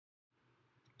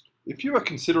If you are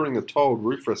considering a tiled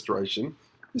roof restoration,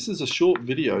 this is a short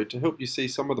video to help you see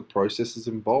some of the processes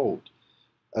involved.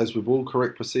 As with all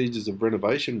correct procedures of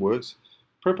renovation works,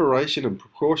 preparation and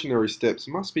precautionary steps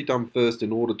must be done first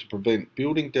in order to prevent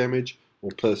building damage or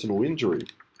personal injury.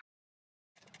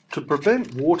 To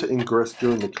prevent water ingress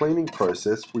during the cleaning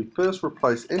process, we first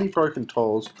replace any broken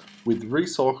tiles with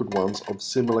recycled ones of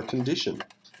similar condition.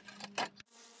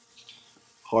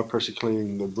 High pressure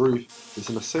cleaning the roof is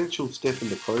an essential step in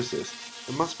the process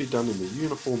and must be done in a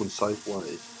uniform and safe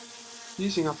way.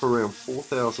 Using up around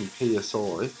 4000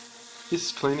 psi,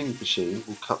 this cleaning machine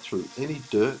will cut through any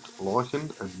dirt,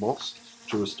 lichen and moss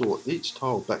to restore each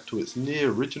tile back to its near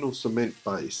original cement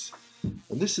base.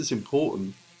 And this is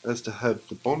important as to have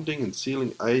the bonding and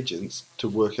sealing agents to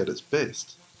work at its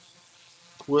best.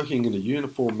 Working in a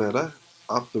uniform manner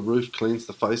up the roof cleans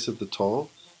the face of the tile,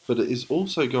 but it is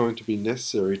also going to be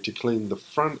necessary to clean the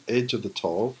front edge of the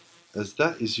tile, as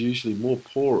that is usually more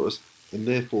porous and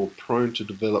therefore prone to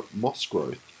develop moss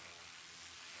growth.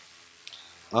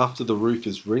 After the roof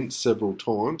is rinsed several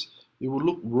times, it will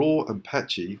look raw and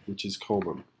patchy, which is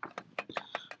common.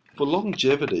 For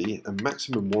longevity and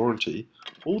maximum warranty,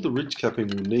 all the ridge capping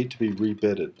will need to be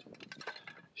rebedded.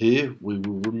 Here we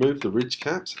will remove the ridge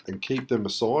caps and keep them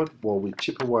aside while we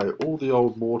chip away all the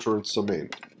old mortar and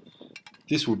cement.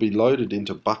 This will be loaded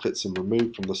into buckets and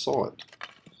removed from the site.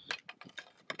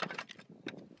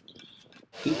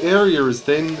 The area is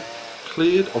then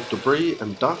cleared of debris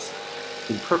and dust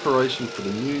in preparation for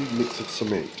the new mix of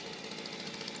cement.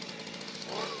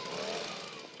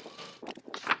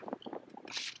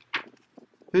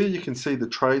 Here you can see the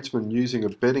tradesman using a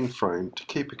bedding frame to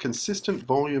keep a consistent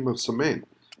volume of cement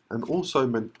and also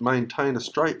maintain a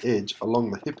straight edge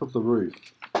along the hip of the roof.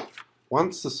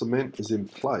 Once the cement is in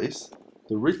place,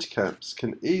 the ridge caps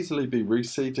can easily be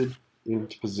reseated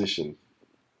into position.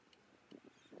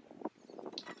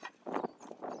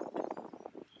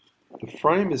 The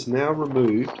frame is now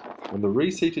removed and the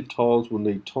reseated tiles will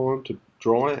need time to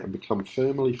dry and become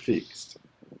firmly fixed.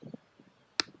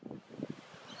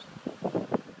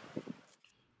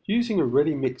 Using a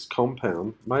ready mix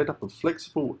compound made up of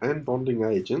flexible and bonding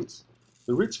agents,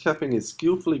 the ridge capping is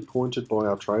skillfully pointed by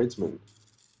our tradesmen.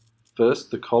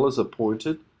 First the collars are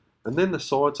pointed and then the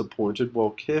sides are pointed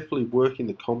while carefully working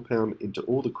the compound into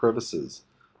all the crevices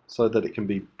so that it can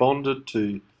be bonded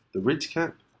to the ridge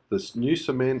cap, the new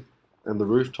cement and the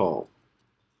roof tile.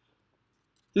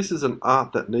 This is an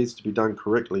art that needs to be done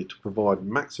correctly to provide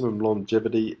maximum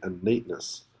longevity and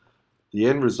neatness. The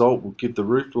end result will give the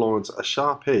roof lines a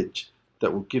sharp edge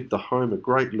that will give the home a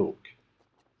great look.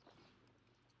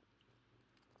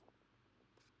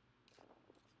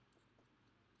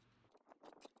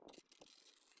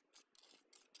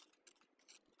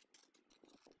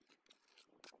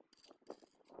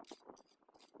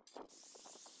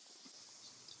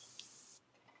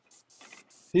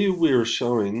 Here we are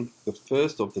showing the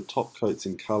first of the top coats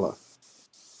in colour.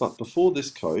 But before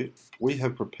this coat, we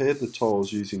have prepared the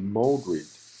tiles using mould rid,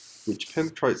 which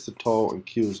penetrates the tile and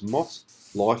kills moss,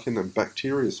 lichen and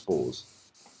bacteria spores.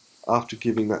 After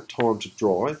giving that time to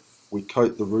dry, we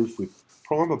coat the roof with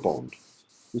primer bond,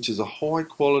 which is a high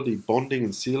quality bonding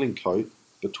and sealing coat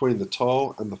between the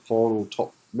tile and the final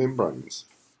top membranes.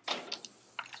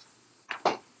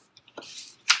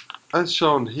 As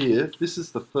shown here, this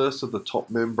is the first of the top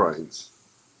membranes.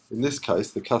 In this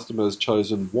case, the customer has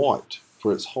chosen white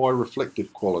for its high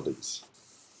reflective qualities.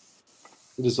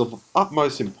 It is of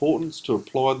utmost importance to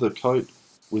apply the coat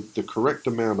with the correct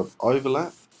amount of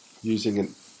overlap, using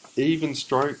an even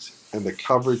strokes and a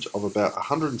coverage of about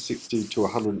 160 to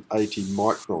 180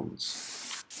 microns.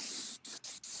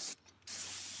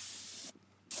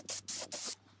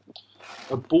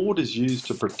 A board is used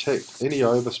to protect any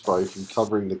overspray from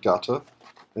covering the gutter,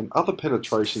 and other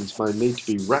penetrations may need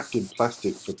to be wrapped in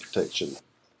plastic for protection.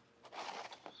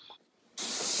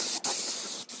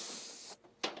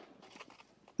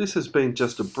 This has been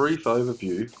just a brief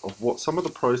overview of what some of the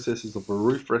processes of a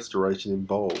roof restoration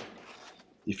involve.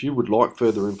 If you would like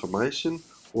further information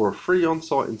or a free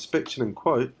on-site inspection and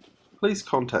quote, please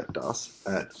contact us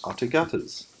at Utter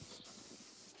Gutters.